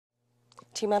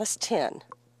T-minus 10,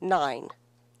 9,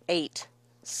 8,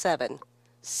 7,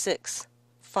 6,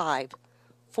 5,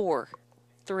 4,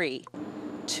 3,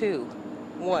 2,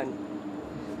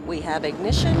 1. We have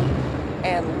ignition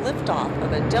and liftoff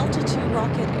of a Delta II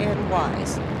rocket and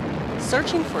WISE,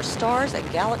 searching for stars and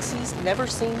galaxies never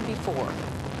seen before.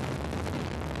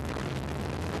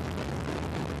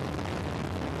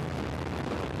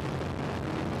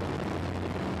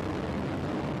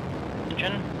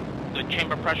 Good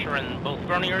chamber pressure in both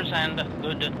verniers and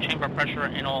good chamber pressure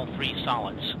in all three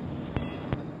solids.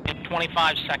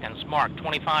 25 seconds, mark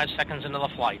 25 seconds into the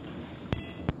flight.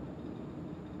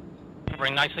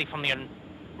 Recovering nicely from the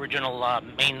original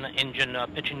main engine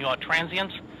pitch and yaw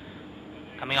transients.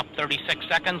 Coming up 36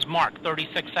 seconds, mark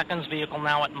 36 seconds, vehicle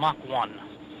now at Mach 1.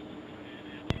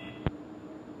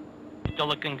 Still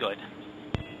looking good.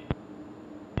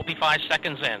 45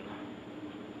 seconds in.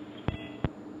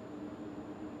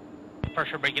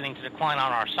 Pressure beginning to decline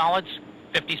on our solids.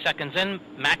 50 seconds in,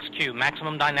 max Q,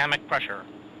 maximum dynamic pressure.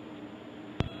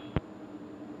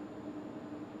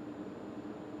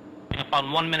 About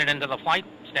 1 minute into the flight,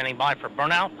 standing by for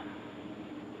burnout.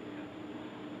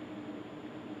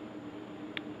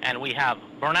 And we have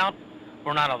burnout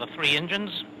of the three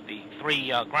engines. The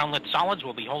three ground-lit solids.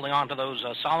 We'll be holding on to those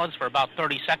solids for about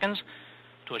 30 seconds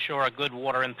to assure a good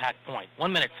water impact point.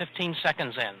 1 minute, 15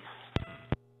 seconds in.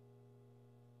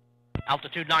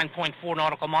 Altitude 9.4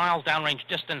 nautical miles, downrange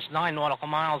distance 9 nautical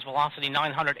miles, velocity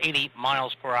 980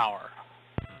 miles per hour.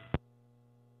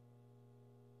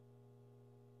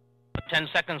 10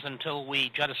 seconds until we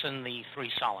jettison the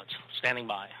three solids. Standing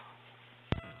by.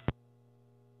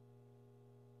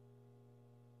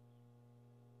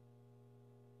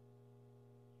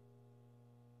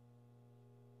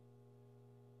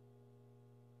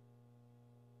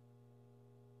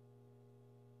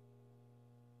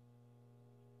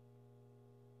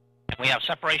 We have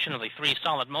separation of the three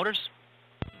solid motors.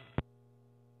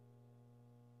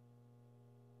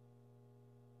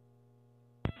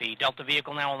 The Delta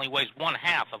vehicle now only weighs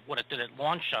 1/2 of what it did at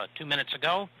launch 2 minutes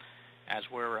ago, as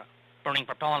we're burning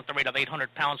propellant at the rate of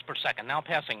 800 pounds per second. Now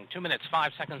passing 2 minutes,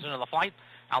 5 seconds into the flight,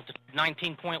 altitude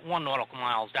 19.1 nautical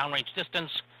miles, downrange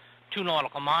distance 2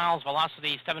 nautical miles,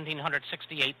 velocity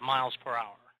 1,768 miles per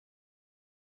hour.